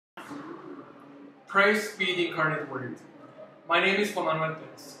Praise be the incarnate Word. My name is Juan Manuel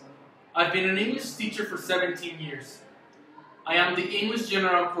Perez. I've been an English teacher for 17 years. I am the English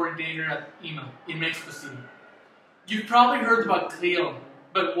General Coordinator at IMA in Mexico City. You've probably heard about CLIL,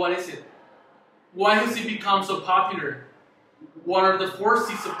 but what is it? Why has it become so popular? What are the 4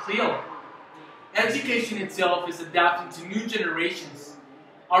 C's of CLIL? Education itself is adapting to new generations.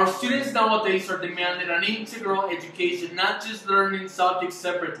 Our students nowadays are demanding an integral education, not just learning subjects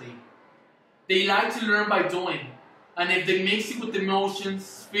separately. They like to learn by doing, and if they mix it with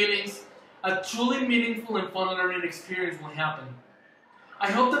emotions, feelings, a truly meaningful and fun learning experience will happen.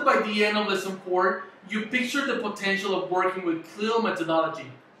 I hope that by the end of Lesson 4, you picture the potential of working with CLIL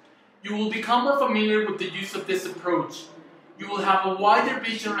methodology. You will become more familiar with the use of this approach. You will have a wider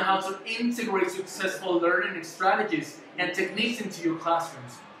vision on how to integrate successful learning strategies and techniques into your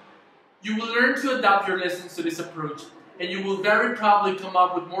classrooms. You will learn to adapt your lessons to this approach, and you will very probably come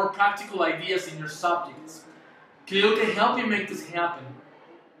up with more practical ideas in your subjects. CLIL can help you make this happen.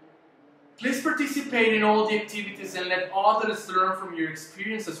 Please participate in all the activities and let others learn from your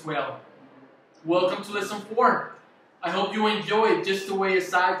experience as well. Welcome to Lesson 4. I hope you enjoy it just the way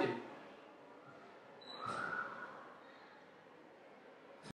as I did.